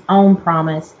is its own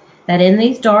promise that in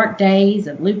these dark days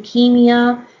of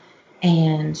leukemia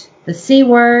and the C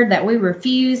word that we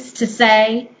refuse to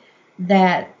say,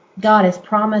 that God has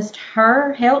promised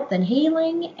her health and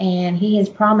healing, and he has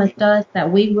promised us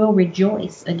that we will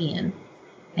rejoice again.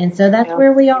 And so that's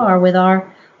where we are with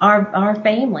our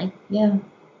family. Yeah.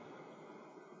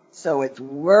 So it's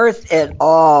worth it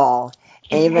all,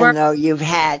 even though you've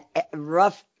had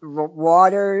rough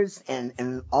waters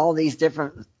and all these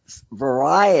different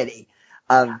variety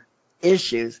of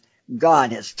issues.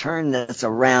 God has turned this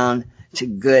around to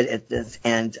good at this,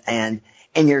 and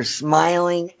you're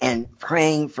smiling and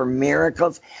praying for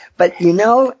miracles. But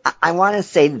I want to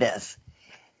say this.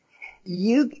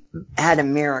 You had a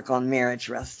miracle in marriage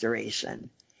restoration,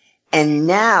 and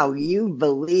now you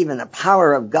believe in the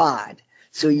power of God,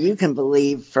 so you can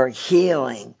believe for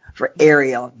healing for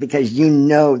Ariel, because you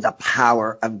know the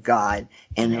power of God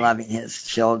in loving his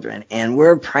children. And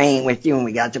we're praying with you, and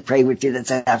we got to pray with you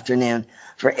this afternoon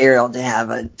for Ariel to have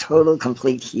a total,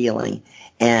 complete healing.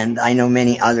 And I know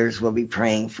many others will be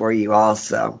praying for you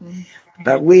also.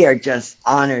 But we are just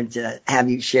honored to have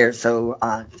you share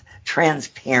so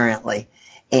transparently.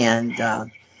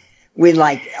 And we'd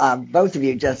like both of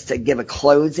you just to give a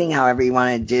closing, however you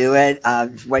want to do it,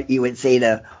 what you would say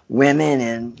to women,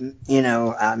 and,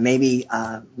 maybe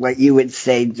what you would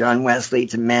say, John Wesley,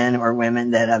 to men or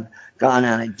women that have gone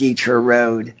on a detour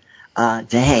road to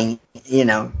hang,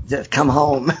 to come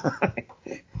home.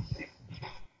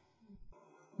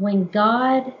 When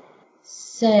God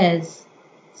says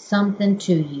something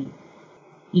to you,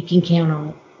 you can count on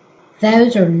it.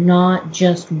 Those are not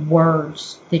just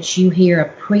words that you hear a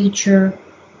preacher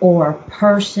or a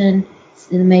person.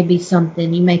 It may be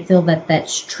something, you may feel that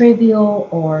that's trivial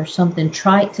or something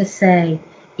trite to say.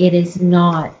 It is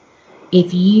not.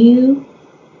 If you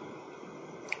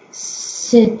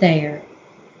sit there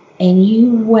and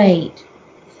you wait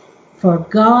for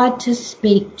God to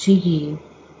speak to you,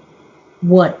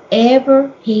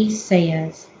 whatever he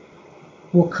says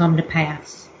will come to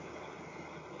pass.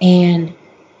 And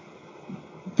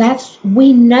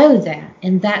we know that,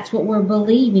 and that's what we're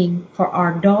believing for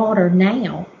our daughter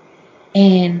now.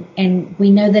 And we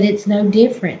know that it's no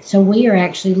different. So we are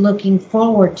actually looking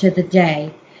forward to the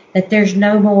day that there's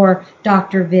no more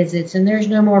doctor visits, and there's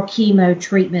no more chemo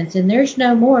treatments, and there's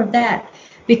no more of that,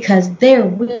 because there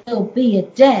will be a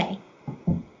day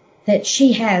that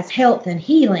she has health and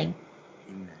healing,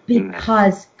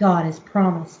 because God has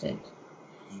promised it.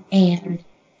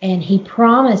 And he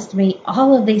promised me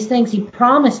all of these things. He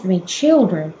promised me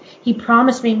children. He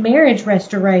promised me marriage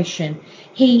restoration.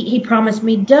 He promised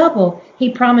me double.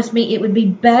 He promised me it would be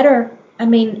better,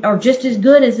 or just as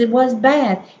good as it was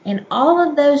bad. And all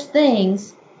of those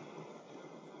things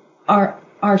are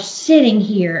sitting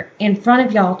here in front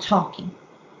of y'all talking.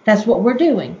 That's what we're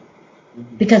doing,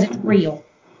 because it's real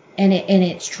and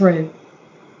it's true.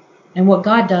 And what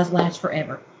God does lasts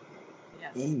forever.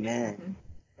 Yes. Amen.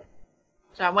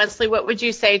 John Wesley, what would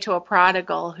you say to a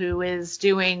prodigal who is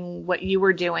doing what you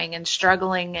were doing and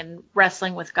struggling and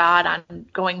wrestling with God on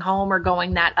going home or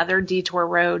going that other detour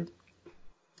road?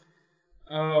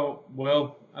 Oh,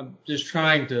 well, I'm just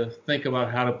trying to think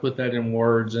about how to put that in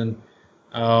words. And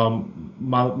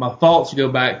my thoughts go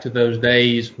back to those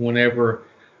days whenever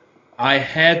I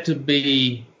had to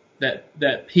be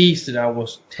that peace that I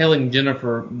was telling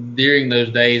Jennifer during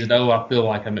those days that, I feel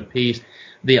like I'm at peace.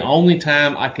 The only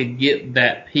time I could get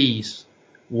that peace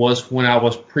was when I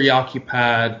was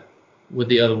preoccupied with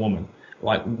the other woman,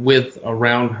 like with,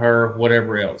 around her,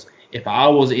 whatever else. If I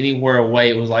was anywhere away,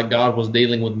 it was like God was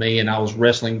dealing with me and I was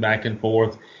wrestling back and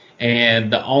forth.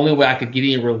 And the only way I could get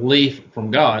any relief from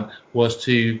God was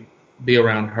to be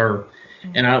around her.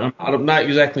 And I'm not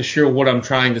exactly sure what I'm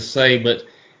trying to say, but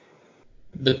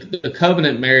the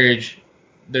covenant marriage,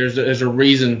 there's a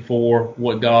reason for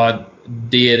what God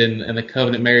did and the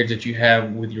covenant marriage that you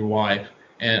have with your wife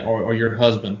or your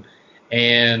husband.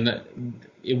 And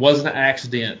it wasn't an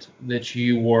accident that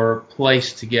you were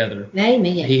placed together.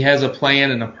 Amen. He has a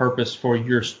plan and a purpose for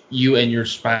you and your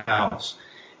spouse.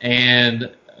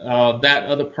 And that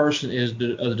other person is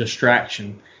a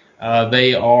distraction.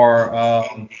 They are,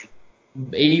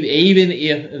 even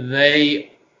if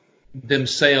they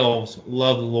themselves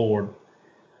love the Lord,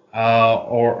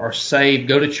 or are saved,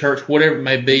 go to church, whatever it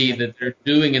may be that they're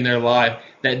doing in their life,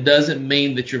 that doesn't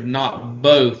mean that you're not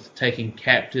both taken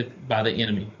captive by the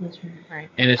enemy. That's right.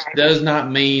 And it does not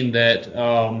mean that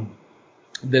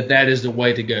that is the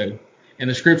way to go. And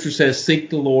the scripture says, seek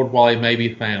the Lord while he may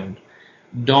be found.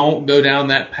 Don't go down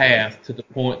that path to the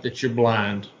point that you're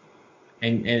blind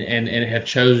and have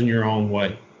chosen your own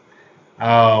way.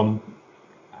 I'll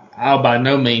by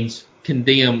no means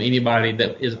condemn anybody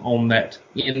that is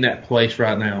in that place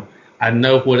right now. I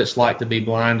know what it's like to be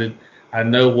blinded. I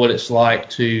know what it's like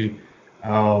to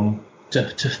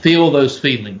feel those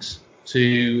feelings,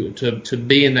 to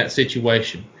be in that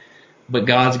situation. But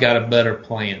God's got a better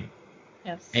plan.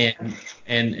 Yes.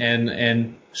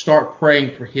 And start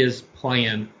praying for his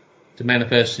plan to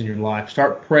manifest in your life.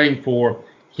 Start praying for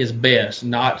his best,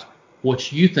 not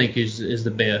what you think is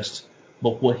the best,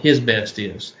 but what his best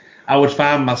is. I would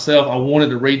find myself, I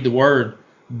wanted to read the word,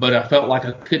 but I felt like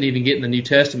I couldn't even get in the New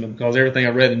Testament because everything I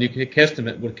read in the New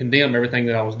Testament would condemn everything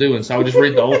that I was doing. So I would just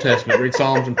read the Old Testament, read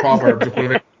Psalms and Proverbs or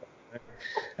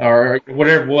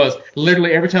whatever it was.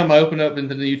 Literally every time I opened up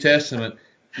into the New Testament,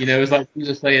 it's like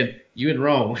Jesus saying, you in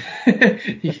Rome.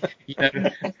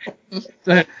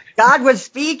 So, God was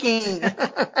speaking.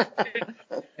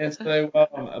 and so,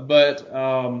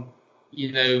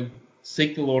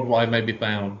 seek the Lord while he may be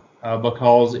found.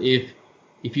 Because if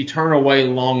you turn away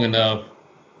long enough,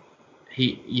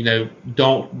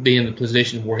 don't be in the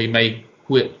position where he may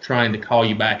quit trying to call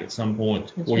you back at some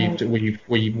point, where you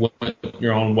went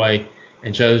your own way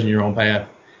and chosen your own path.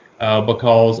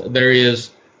 Because there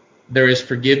is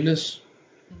forgiveness,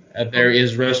 there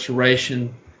is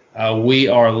restoration. We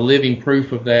are living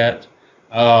proof of that.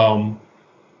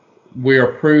 We are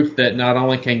proof that not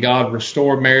only can God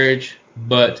restore marriage,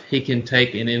 but he can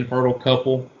take an infertile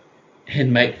couple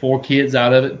and make 4 kids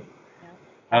out of it.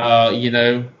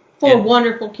 4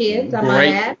 wonderful kids, I might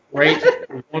add. Great,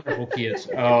 wonderful kids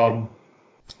out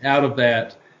of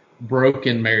that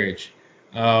broken marriage.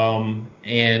 And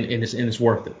it's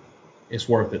worth it. It's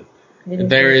worth it.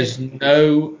 There is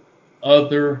no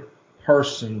other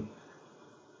person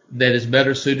that is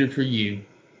better suited for you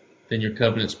than your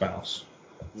covenant spouse.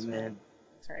 Amen.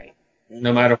 That's right.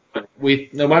 No matter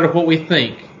what we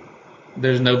think,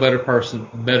 there's no better person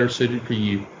better suited for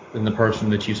you than the person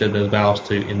that you said those vows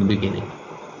to in the beginning.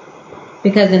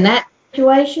 Because in that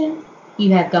situation,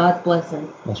 you have God's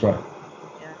blessing. That's right.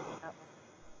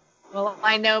 Well,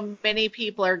 I know many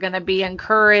people are going to be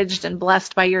encouraged and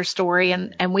blessed by your story,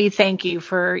 and we thank you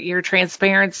for your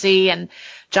transparency, and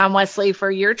John Wesley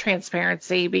for your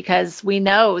transparency, because we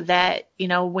know that,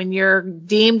 when you're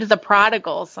deemed the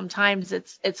prodigal, sometimes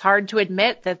it's hard to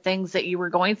admit the things that you were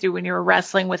going through when you were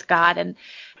wrestling with God, and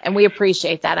we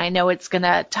appreciate that. I know it's going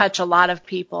to touch a lot of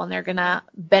people, and they're going to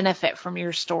benefit from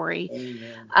your story.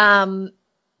 Amen.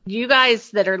 You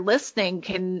guys that are listening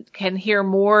can hear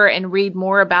more and read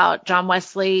more about John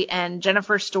Wesley and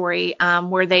Jennifer's story,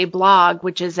 where they blog,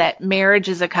 which is at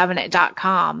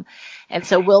marriageasacovenant.com. And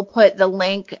so we'll put the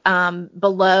link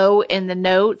below in the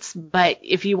notes. But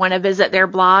if you want to visit their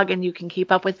blog and you can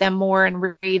keep up with them more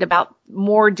and read about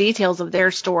more details of their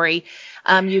story,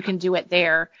 you can do it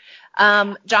there.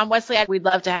 John Wesley, we'd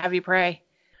love to have you pray.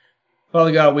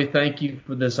 Father God, we thank you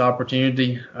for this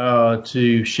opportunity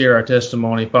to share our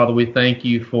testimony. Father, we thank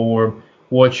you for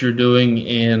what you're doing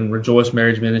in Rejoice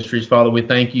Marriage Ministries. Father, we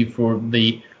thank you for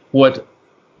what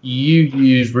you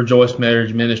use Rejoice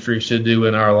Marriage Ministries to do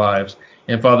in our lives.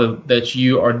 And Father, that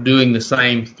you are doing the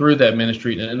same through that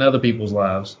ministry in other people's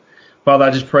lives. Father,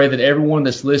 I just pray that everyone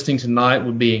that's listening tonight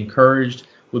would be encouraged,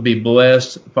 would be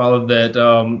blessed. Father, that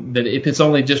if it's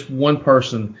only just one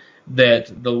person,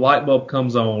 that the light bulb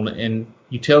comes on and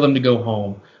you tell them to go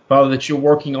home. Father, that you're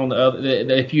working on the other,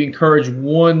 that if you encourage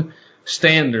one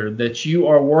standard, that you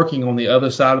are working on the other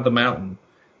side of the mountain,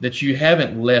 that you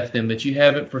haven't left them, that you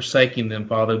haven't forsaken them,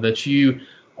 Father, that you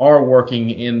are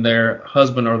working in their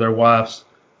husband or their wife's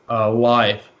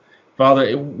life.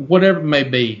 Father, whatever it may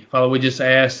be, Father, we just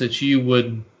ask that you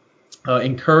would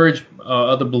encourage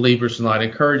other believers tonight,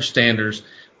 encourage standers.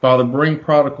 Father, bring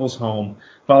prodigals home.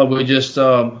 Father,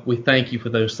 we thank you for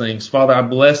those things. Father, I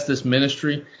bless this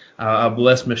ministry. I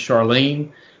bless Miss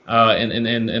Charlene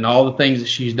and all the things that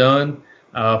she's done.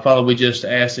 Father, we just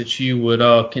ask that you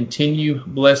would continue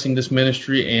blessing this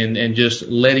ministry and just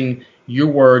letting your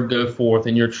word go forth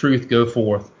and your truth go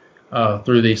forth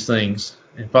through these things.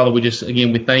 And Father, we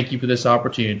thank you for this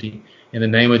opportunity. In the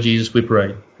name of Jesus, we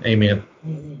pray. Amen.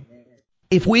 Amen.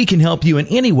 If we can help you in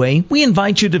any way, we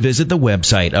invite you to visit the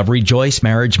website of Rejoice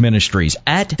Marriage Ministries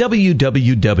at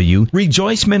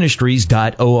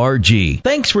www.rejoiceministries.org.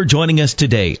 Thanks for joining us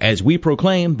today as we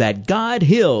proclaim that God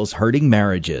heals hurting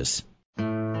marriages.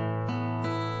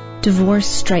 Divorce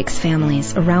strikes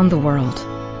families around the world,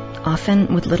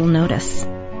 often with little notice.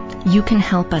 You can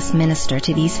help us minister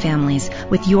to these families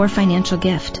with your financial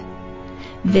gift.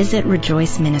 Visit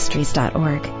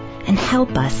rejoiceministries.org and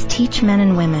help us teach men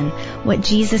and women what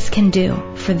Jesus can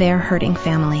do for their hurting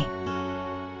family.